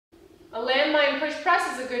A landmine push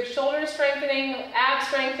press is a good shoulder strengthening, ab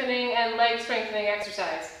strengthening, and leg strengthening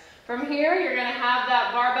exercise. From here, you're going to have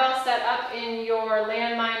that barbell set up in your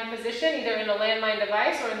landmine position, either in a landmine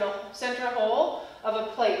device or in the center hole of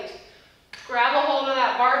a plate. Grab a hold of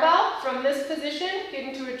that barbell from this position,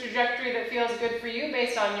 get into a trajectory that feels good for you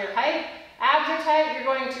based on your height. Abs are tight, you're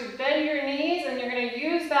going to bend your knees and you're going to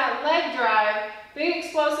use that leg drive, big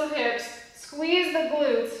explosive hips, squeeze the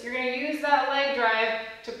glutes. You're going to use that leg drive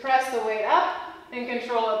to press the weight up and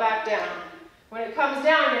control it back down. When it comes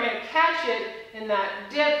down, you're going to catch it in that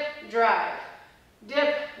dip, drive.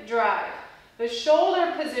 Dip, drive. The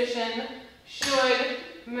shoulder position should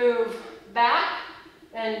move back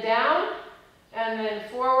and down and then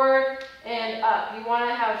forward and up. You want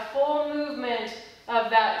to have full movement of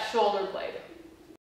that shoulder blade.